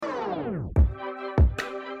Hey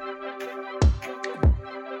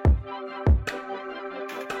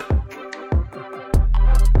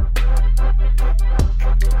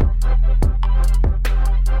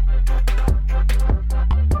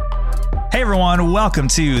everyone, welcome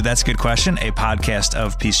to That's a Good Question, a podcast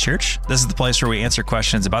of Peace Church. This is the place where we answer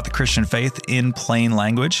questions about the Christian faith in plain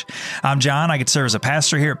language. I'm John. I get to serve as a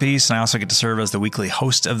pastor here at Peace, and I also get to serve as the weekly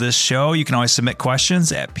host of this show. You can always submit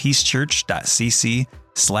questions at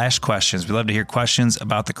peacechurch.cc/questions. We love to hear questions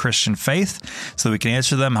about the Christian faith so that we can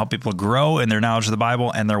answer them, help people grow in their knowledge of the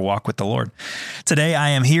Bible and their walk with the Lord. Today, I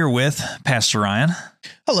am here with Pastor Ryan.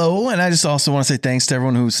 Hello, and I just also want to say thanks to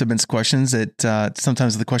everyone who submits questions. That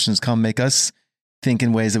sometimes the questions make us think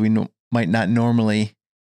in ways that we might not normally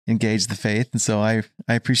engage the faith, and so I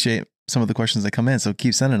appreciate some of the questions that come in. So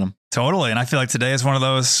keep sending them. Totally, and I feel like today is one of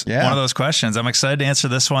those questions. I'm excited to answer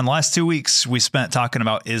this one. Last 2 weeks we spent talking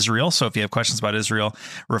about Israel, so if you have questions about Israel,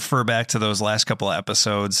 refer back to those last couple of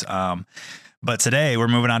episodes. But today we're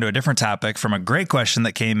moving on to a different topic from a great question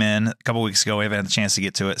that came in a couple weeks ago. We haven't had the chance to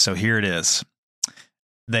get to it, so here it is.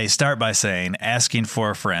 They start by saying, asking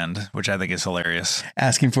for a friend, which I think is hilarious.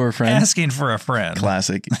 Asking for a friend? Asking for a friend.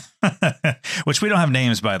 Classic. Which we don't have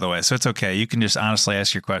names, by the way, so it's okay. You can just honestly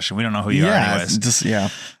ask your question. We don't know who you are anyways.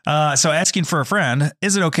 So asking for a friend,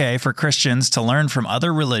 is it okay for Christians to learn from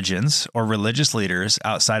other religions or religious leaders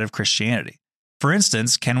outside of Christianity? For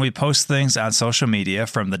instance, can we post things on social media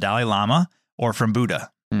from the Dalai Lama or from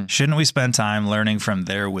Buddha? Shouldn't we spend time learning from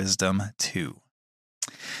their wisdom too?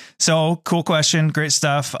 So cool question. Great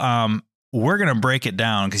stuff. We're going to break it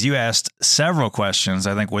down because you asked several questions,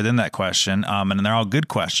 I think, within that question, and they're all good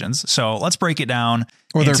questions. So let's break it down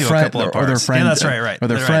into a couple of parts. Or their friend, yeah, that's right. Or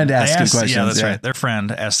their friend asked good questions. Yeah, that's right. Their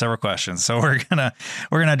friend asked several questions. So we're gonna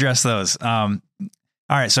address those. All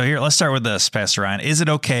right. So here, let's start with this, Pastor Ryan. Is it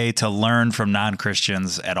okay to learn from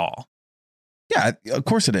non-Christians at all? Yeah, of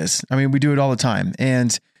course it is. I mean, we do it all the time.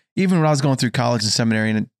 And even when I was going through college and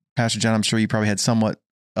seminary, and Pastor John, I'm sure you probably had somewhat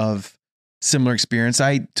of similar experience.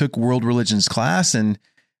 I took world religions class and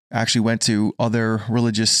actually went to other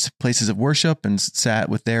religious places of worship and sat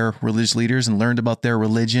with their religious leaders and learned about their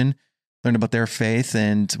religion, learned about their faith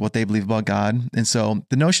and what they believe about God. And so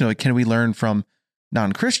the notion of, can we learn from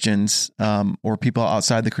non-Christians or people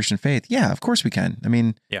outside the Christian faith? Yeah, of course we can. I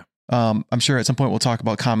mean, I'm sure at some point we'll talk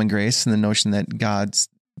about common grace and the notion that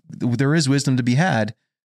there is wisdom to be had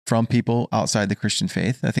from people outside the Christian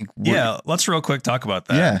faith. I think. Let's real quick talk about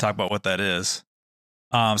that and talk about what that is.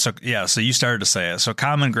 So you started to say it. So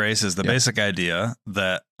common grace is the basic idea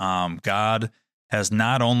that God has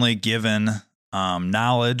not only given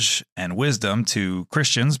knowledge and wisdom to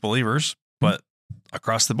Christians, believers, but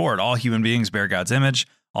across the board, all human beings bear God's image.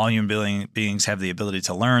 All human beings have the ability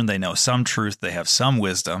to learn. They know some truth. They have some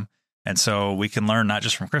wisdom. And so we can learn not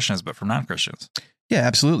just from Christians, but from non-Christians. Yeah,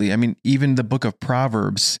 absolutely. I mean, even the book of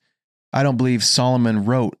Proverbs, I don't believe Solomon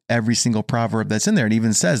wrote every single proverb that's in there. It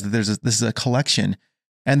even says that this is a collection.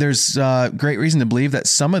 And there's great reason to believe that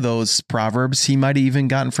some of those proverbs he might have even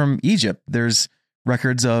gotten from Egypt. There's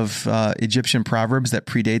records of Egyptian proverbs that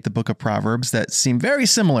predate the book of Proverbs that seem very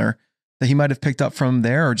similar that he might have picked up from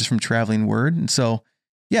there or just from traveling word. And so,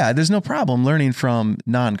 yeah, there's no problem learning from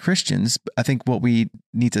non-Christians. I think what we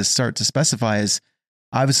need to start to specify is,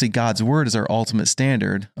 obviously, God's word is our ultimate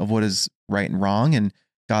standard of what is right and wrong, and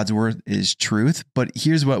God's word is truth. But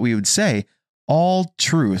here's what we would say. All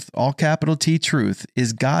truth, all capital T truth,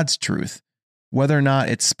 is God's truth, whether or not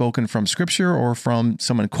it's spoken from Scripture or from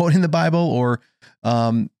someone quoting the Bible or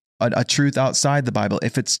a truth outside the Bible.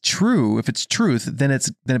 If it's truth, then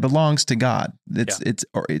it belongs to God.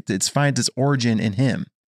 It finds its origin in Him.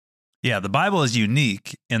 Yeah, the Bible is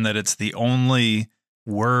unique in that it's the only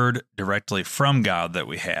word directly from God that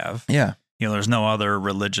we have. Yeah. There's no other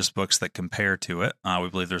religious books that compare to it. We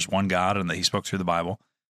believe there's one God and that He spoke through the Bible.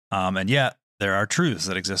 And yet there are truths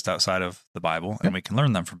that exist outside of the Bible, and we can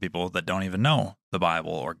learn them from people that don't even know the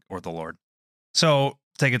Bible or the Lord. So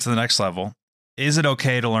take it to the next level. Is it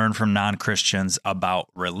okay to learn from non-Christians about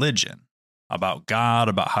religion, about God,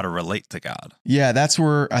 about how to relate to God? Yeah, that's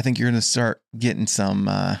where I think you're going to start getting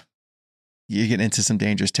you get into some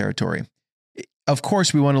dangerous territory. Of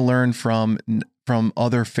course, we want to learn from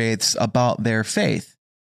other faiths about their faith,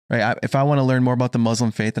 right? If I want to learn more about the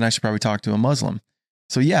Muslim faith, then I should probably talk to a Muslim.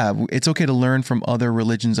 So yeah, it's okay to learn from other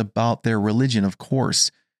religions about their religion, of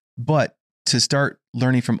course, but to start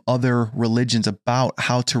learning from other religions about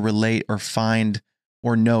how to relate or find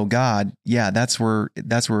or know God, yeah, that's where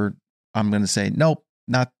I'm going to say, nope,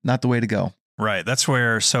 not the way to go. Right. That's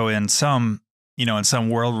where, so in some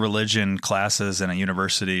world religion classes in a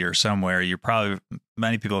university or somewhere,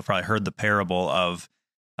 many people have probably heard the parable of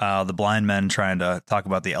the blind men trying to talk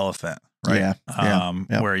about the elephant, right?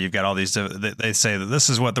 Yeah. Where you've got all these, they say that this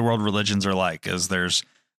is what the world religions are like, is there's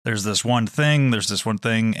this one thing,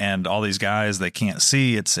 and all these guys, they can't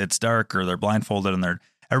see, it's dark, or they're blindfolded, and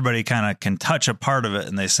everybody kind of can touch a part of it,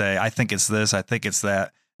 and they say, I think it's this, I think it's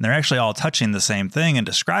that. And they're actually all touching the same thing and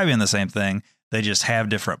describing the same thing. They just have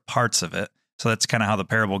different parts of it. So that's kind of how the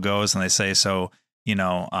parable goes. And they say, so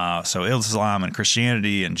Islam and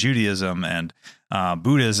Christianity and Judaism and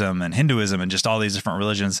Buddhism and Hinduism and just all these different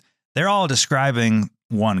religions, they're all describing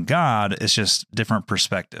one God. It's just different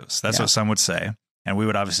perspectives. That's what some would say. And we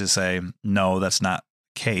would obviously say, no, that's not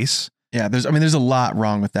the case. Yeah. There's a lot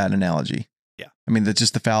wrong with that analogy. Yeah. I mean, that's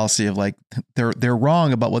just the fallacy of like, they're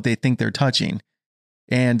wrong about what they think they're touching.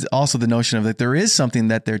 And also the notion of that there is something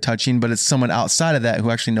that they're touching, but it's someone outside of that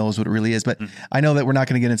who actually knows what it really is. But I know that we're not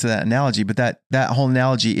going to get into that analogy, but that whole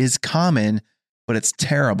analogy is common, but it's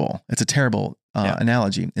terrible. It's a terrible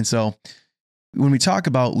analogy. And so when we talk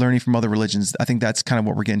about learning from other religions, I think that's kind of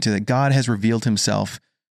what we're getting to, that God has revealed himself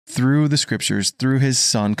through the scriptures, through his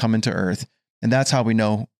son coming to earth. And that's how we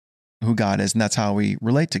know who God is. And that's how we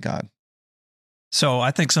relate to God. So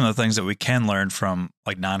I think some of the things that we can learn from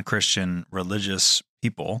like non-Christian religious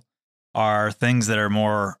people are things that are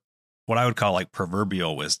more what I would call like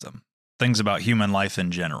proverbial wisdom, things about human life in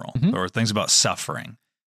general, or things about suffering,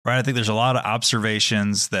 right? I think there's a lot of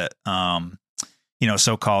observations that,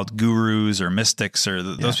 so-called gurus or mystics or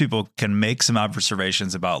those people can make some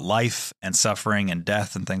observations about life and suffering and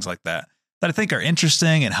death and things like that I think are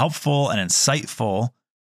interesting and helpful and insightful.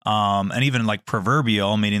 And even like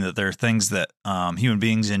proverbial, meaning that there are things that human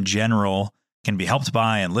beings in general can be helped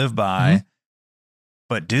by and live by.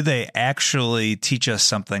 But do they actually teach us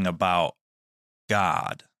something about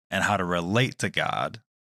God and how to relate to God?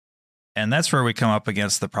 And that's where we come up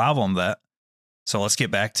against the problem so let's get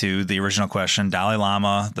back to the original question, Dalai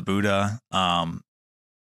Lama, the Buddha.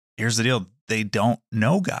 Here's the deal. They don't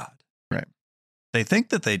know God. Right. They think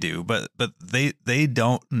that they do, but they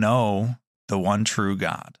don't know the one true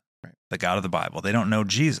God, the God of the Bible. They don't know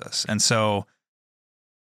Jesus. And so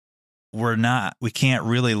we can't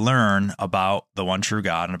really learn about the one true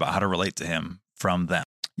God and about how to relate to him from them.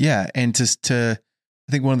 Yeah. And I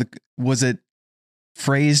think was it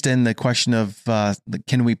phrased in the question of,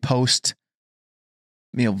 can we post,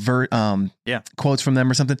 quotes from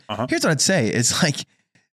them or something? Here's what I'd say. It's like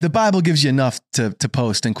the Bible gives you enough to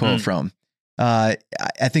post and quote from. I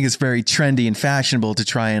think it's very trendy and fashionable to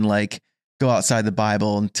try and like go outside the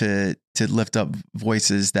Bible and to lift up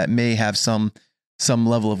voices that may have some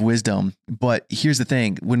level of wisdom. But here's the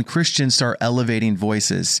thing: when Christians start elevating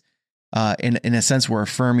voices, in a sense, we're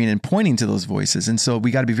affirming and pointing to those voices. And so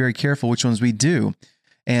we got to be very careful which ones we do.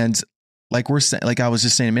 And like I was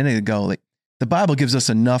just saying a minute ago, like the Bible gives us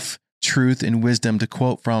enough truth and wisdom to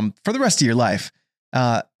quote from for the rest of your life.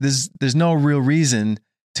 There's no real reason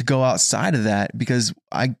to go outside of that, because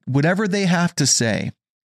whatever they have to say,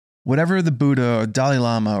 whatever the Buddha or Dalai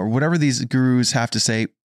Lama or whatever these gurus have to say,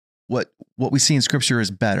 what we see in scripture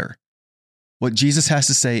is better. What Jesus has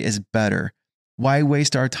to say is better. Why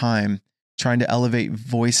waste our time trying to elevate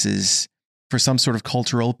voices for some sort of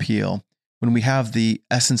cultural appeal when we have the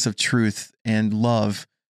essence of truth and love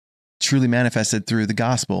truly manifested through the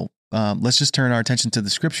gospel? Let's just turn our attention to the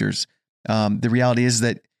scriptures. The reality is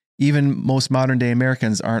that even most modern day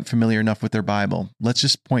Americans aren't familiar enough with their Bible. Let's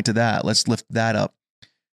just point to that. Let's lift that up.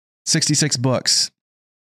 66 books,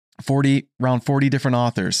 around 40 different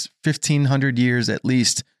authors, 1,500 years at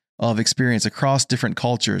least of experience across different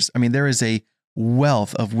cultures. I mean, there is a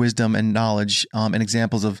wealth of wisdom and knowledge and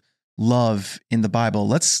examples of love in the Bible.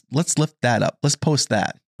 Let's lift that up. Let's post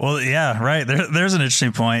that. Well, yeah, right. There's an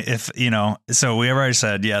interesting point. So we have already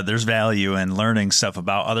said, there's value in learning stuff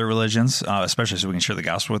about other religions, especially so we can share the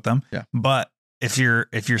gospel with them. Yeah. But if you're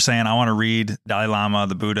saying, I want to read Dalai Lama,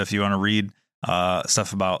 the Buddha, if you want to read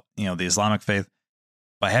stuff about, the Islamic faith,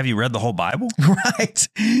 but have you read the whole Bible? Right.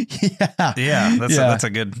 Yeah. Yeah. That's a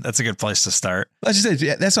good place to start. That's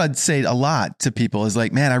what I'd say a lot to people is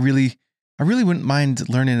like, man, I really wouldn't mind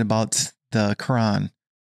learning about the Quran.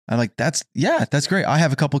 I'm like, that's great. I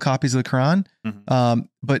have a couple copies of the Quran.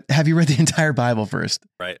 But have you read the entire Bible first?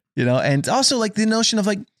 Right. And also like the notion of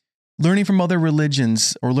like learning from other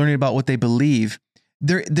religions or learning about what they believe.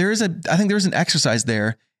 I think there's an exercise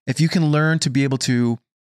there. If you can learn to be able to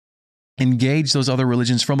engage those other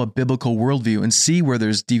religions from a biblical worldview and see where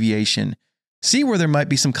there's deviation, see where there might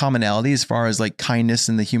be some commonality as far as like kindness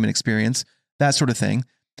in the human experience, that sort of thing.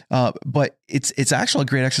 But it's actually a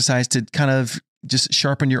great exercise to kind of just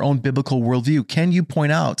sharpen your own biblical worldview. Can you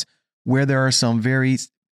point out where there are some very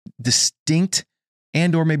distinct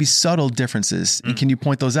and or maybe subtle differences? And can you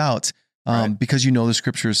point those out because you know the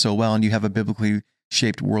scriptures so well and you have a biblically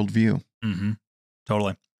shaped worldview? Mm-hmm.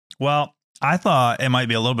 Totally. Well, I thought it might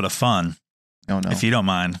be a little bit of fun. Oh, no. If you don't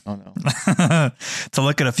mind. Oh, no. To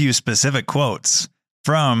look at a few specific quotes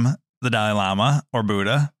from the Dalai Lama or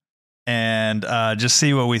Buddha and just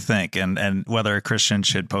see what we think and whether a Christian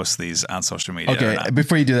should post these on social media. Okay.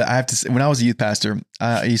 Before you do that, I have to say, when I was a youth pastor,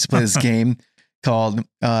 I used to play this game called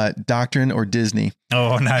Doctrine or Disney.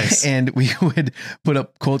 Oh, nice. And we would put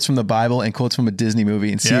up quotes from the Bible and quotes from a Disney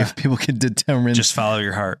movie and see if people could determine. Just follow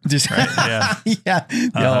your heart. Just right? Yeah.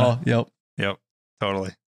 Yeah. Yep.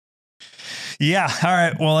 Totally. Yeah. All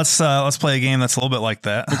right. Well, let's play a game that's a little bit like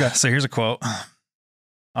that. Okay. So here's a quote.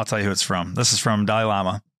 I'll tell you who it's from. This is from Dalai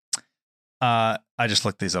Lama. I just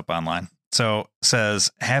looked these up online. So it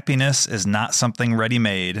says, happiness is not something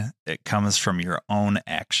ready-made. It comes from your own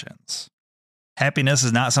actions. Happiness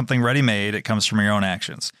is not something ready-made. It comes from your own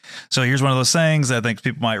actions. So here's one of those sayings that I think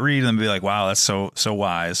people might read and be like, wow, that's so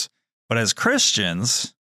wise. But as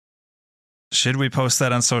Christians, should we post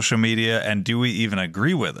that on social media? And do we even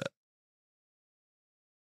agree with it?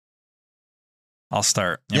 I'll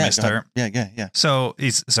start. You want me to start? Yeah. So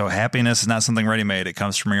happiness is not something ready-made. It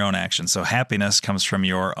comes from your own actions. So happiness comes from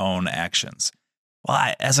your own actions.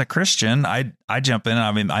 Well, as a Christian, I jump in.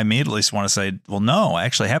 I mean, I immediately want to say, well, no,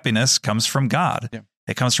 actually, happiness comes from God. Yeah.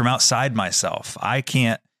 It comes from outside myself. I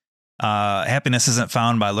can't. Happiness isn't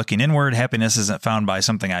found by looking inward. Happiness isn't found by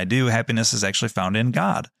something I do. Happiness is actually found in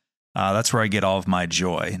God. That's where I get all of my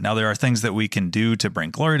joy. Now, there are things that we can do to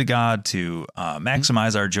bring glory to God, to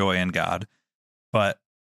maximize our joy in God. But,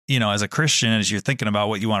 as a Christian, as you're thinking about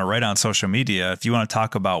what you want to write on social media, if you want to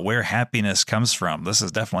talk about where happiness comes from, this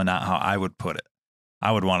is definitely not how I would put it.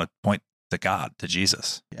 I would want to point to God, to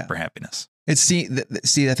Jesus for happiness. I think the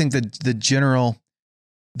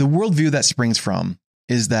worldview that springs from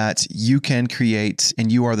is that you can create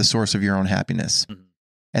and you are the source of your own happiness. Mm-hmm.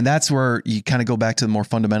 And that's where you kind of go back to the more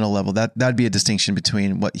fundamental level. That'd be a distinction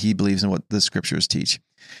between what he believes and what the scriptures teach.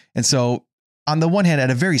 And so on the one hand, at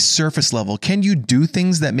a very surface level, can you do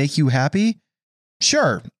things that make you happy?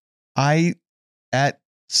 Sure. At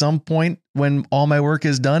some point when all my work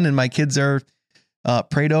is done and my kids are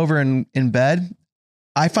prayed over and in bed,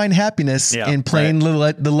 I find happiness in playing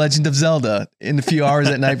The Legend of Zelda in a few hours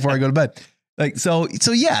at night before I go to bed. So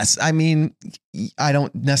yes, I mean, I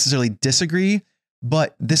don't necessarily disagree,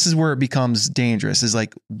 but this is where it becomes dangerous is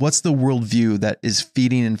like, what's the worldview that is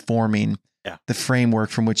feeding and forming the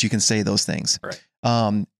framework from which you can say those things? Right.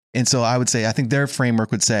 And so I would say, I think their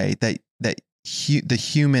framework would say that the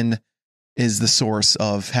human is the source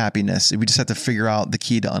of happiness. We just have to figure out the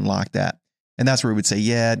key to unlock that. And that's where we would say,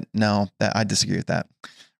 I disagree with that.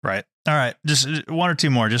 Right. All right. Just one or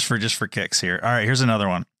two more just for kicks here. All right. Here's another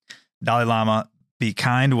one. Dalai Lama, be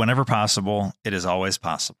kind whenever possible. It is always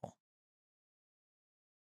possible.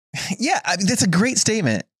 Yeah. That's a great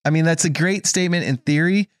statement. I mean, that's a great statement in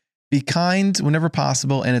theory. Be kind whenever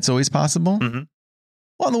possible. And it's always possible. Mm-hmm.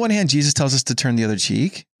 Well, on the one hand, Jesus tells us to turn the other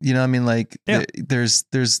cheek. There's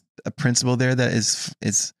a principle there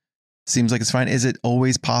that seems like it's fine. Is it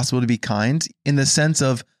always possible to be kind in the sense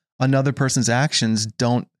of another person's actions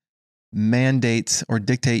don't mandate or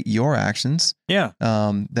dictate your actions? Yeah.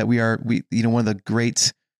 That one of the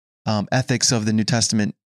great ethics of the New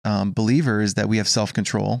Testament believer is that we have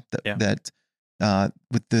self-control, that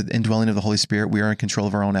with the indwelling of the Holy Spirit, we are in control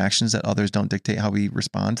of our own actions, that others don't dictate how we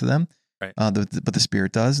respond to them. Right. But the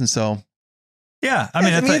Spirit does. And so, yeah,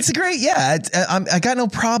 it's great. Yeah. I got no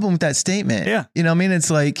problem with that statement. Yeah.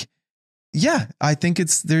 It's like, yeah, I think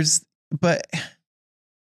but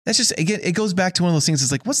that's just, again, it goes back to one of those things.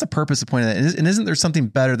 It's like, what's the purpose of pointing that? And isn't there something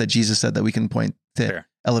better that Jesus said that we can point to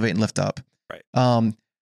elevate and lift up? Right. I'm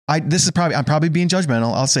probably being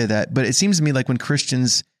judgmental. I'll say that, but it seems to me like when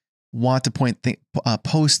Christians want to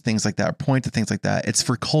post things like that or point to things like that, it's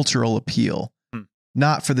for cultural appeal,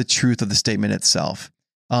 not for the truth of the statement itself.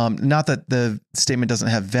 Not that the statement doesn't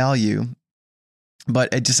have value,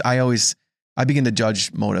 but I begin to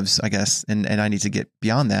judge motives, I guess, and I need to get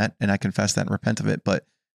beyond that, and I confess that and repent of it. But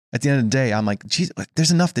at the end of the day, I'm like, Jesus,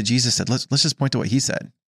 there's enough that Jesus said. Let's just point to what he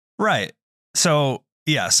said. Right. So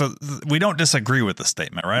we don't disagree with the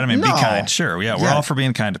statement, right? I mean, be kind. Sure. Yeah. We're all for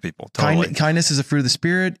being kind to people. Totally. Kindness is a fruit of the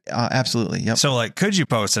Spirit. Absolutely. Yep. So could you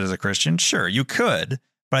post it as a Christian? Sure, you could.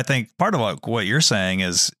 But I think part of what you're saying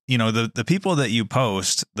is, the people that you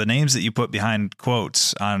post, the names that you put behind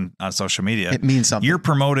quotes on social media, it means something. You're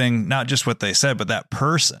promoting not just what they said, but that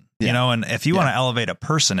person, and if you want to elevate a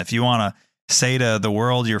person, if you want to say to the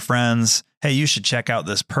world, your friends, hey, you should check out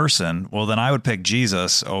this person. Well, then I would pick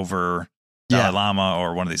Jesus over Dalai Lama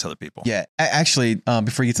or one of these other people. Yeah. Actually,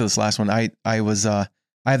 before you get to this last one, I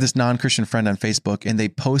have this non-Christian friend on Facebook, and they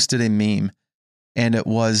posted a meme, and it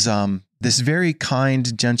was this very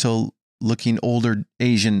kind, gentle looking older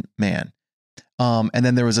Asian man. And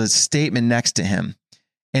then there was a statement next to him,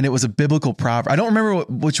 and it was a biblical proverb. I don't remember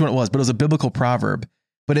which one it was, but it was a biblical proverb,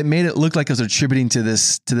 but it made it look like it was attributing to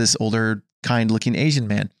this older, kind looking Asian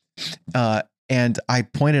man. And I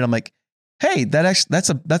pointed, I'm like, hey, that's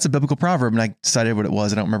a biblical proverb. And I decided what it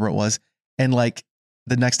was. I don't remember what it was. And like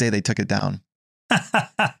the next day they took it down.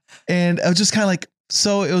 And I was just kind of like,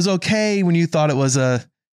 so it was okay when you thought it was a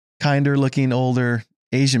kinder looking older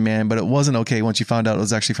Asian man, but it wasn't okay once you found out it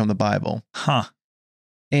was actually from the Bible. Huh.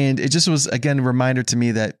 And it just was, again, a reminder to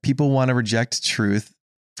me that people want to reject truth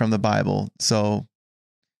from the Bible. So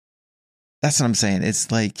that's what I'm saying.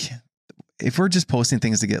 It's like, if we're just posting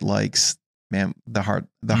things to get likes, man, the heart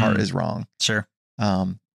is wrong. Sure.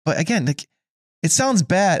 But again, like, it sounds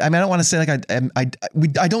bad. I mean, I don't want to say like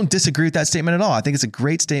I don't disagree with that statement at all. I think it's a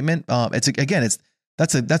great statement.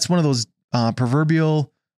 That's one of those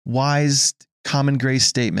proverbial wise common grace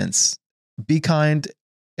statements. Be kind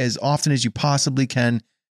as often as you possibly can,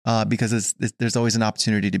 because there's always an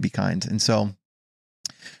opportunity to be kind. And so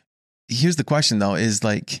here's the question though, is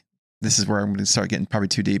like, this is where I'm going to start getting probably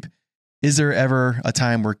too deep. Is there ever a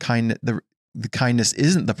time where the kindness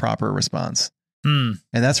isn't the proper response? And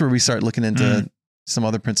that's where we start looking into some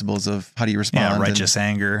other principles of how do you respond? Yeah, righteous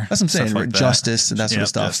anger. That's what I'm saying. Like justice and that sort of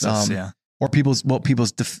stuff. Justice, or what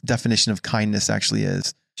people's definition of kindness actually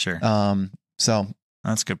is. Sure. So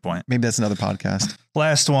that's a good point. Maybe that's another podcast.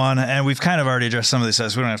 Last one, and we've kind of already addressed some of these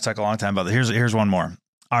things. We don't have to talk a long time about it. Here's one more.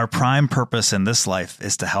 Our prime purpose in this life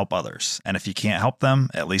is to help others. And if you can't help them,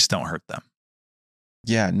 at least don't hurt them.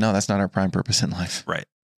 Yeah, no, that's not our prime purpose in life. Right.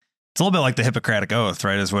 It's a little bit like the Hippocratic Oath,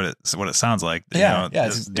 right? Is what it sounds like. Do no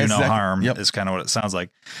harm is kind of what it sounds like.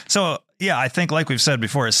 So yeah, I think like we've said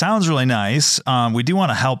before, it sounds really nice. We do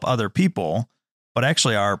want to help other people, but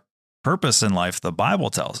actually our purpose in life, the Bible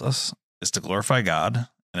tells us, is to glorify God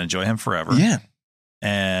and enjoy Him forever. Yeah.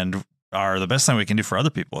 And the best thing we can do for other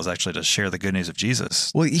people is actually to share the good news of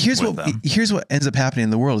Jesus. Well, here's what ends up happening in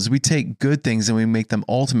the world is we take good things and we make them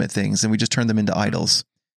ultimate things and we just turn them into idols,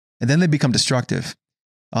 and then they become destructive.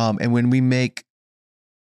 And when we make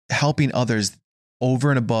helping others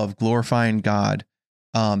over and above glorifying God,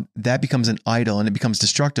 that becomes an idol and it becomes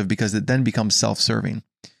destructive because it then becomes self-serving.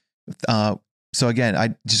 So again,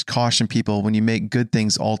 I just caution people, when you make good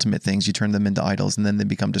things ultimate things, you turn them into idols and then they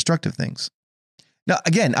become destructive things. Now,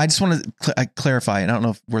 again, I just want to clarify, and I don't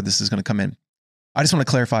know where this is going to come in. I just want to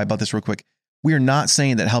clarify about this real quick. We are not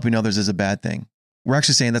saying that helping others is a bad thing. We're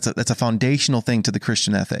actually saying that's a foundational thing to the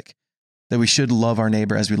Christian ethic, that we should love our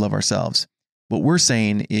neighbor as we love ourselves. What we're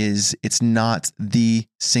saying is it's not the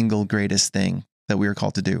single greatest thing that we are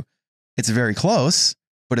called to do. It's very close,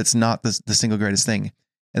 but it's not the single greatest thing.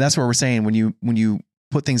 And that's what we're saying. When you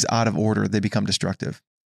put things out of order, they become destructive.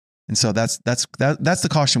 And so that's the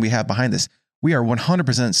caution we have behind this. We are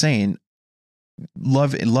 100% saying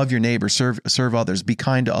love your neighbor, serve others, be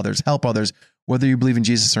kind to others, help others, whether you believe in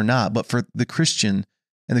Jesus or not. But for the Christian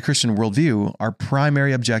and the Christian worldview, our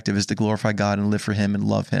primary objective is to glorify God and live for Him and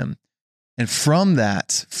love Him. And from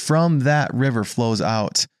that river flows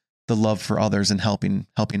out the love for others and helping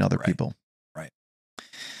other people. Right.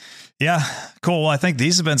 Yeah, cool. Well, I think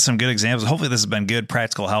these have been some good examples. Hopefully this has been good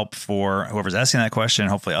practical help for whoever's asking that question.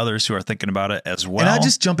 Hopefully others who are thinking about it as well. And I'll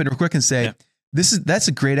just jump in real quick and say, that's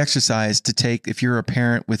a great exercise to take if you're a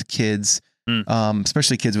parent with kids,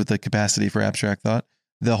 especially kids with the capacity for abstract thought.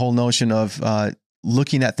 The whole notion of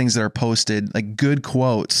looking at things that are posted, like good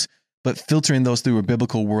quotes, but filtering those through a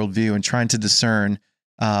biblical worldview and trying to discern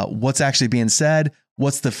what's actually being said,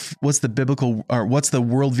 what's the biblical, or what's the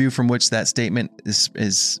worldview from which that statement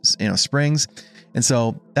is springs. And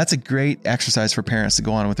so that's a great exercise for parents to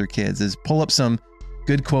go on with their kids, is pull up some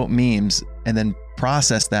good quote memes and then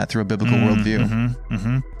process that through a biblical worldview. Mm-hmm,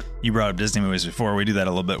 mm-hmm. You brought up Disney movies before. We do that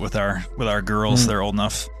a little bit with our girls. They're old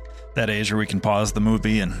enough that age where we can pause the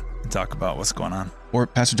movie and talk about what's going on. Or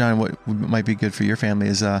Pastor John, what might be good for your family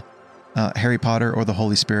is Harry Potter or the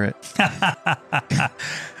Holy Spirit.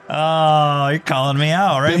 Oh, you're calling me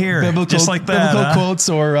out right here. Just like that. Biblical quotes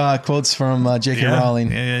or quotes from J.K.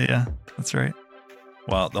 Rowling. Yeah. That's right.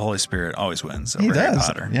 Well, the Holy Spirit always wins over He does.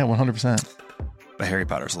 Harry Potter. Yeah, 100%. But Harry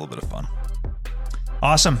Potter's a little bit of fun.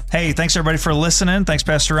 Awesome. Hey, thanks everybody for listening. Thanks,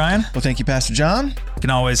 Pastor Ryan. Well, thank you, Pastor John. You can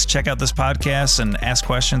always check out this podcast and ask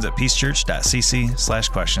questions at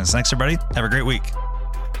peacechurch.cc/questions. Thanks, everybody. Have a great week.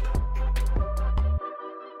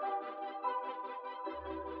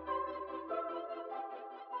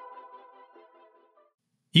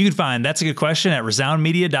 You can find That's a Good Question at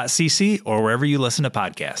resoundmedia.cc or wherever you listen to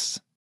podcasts.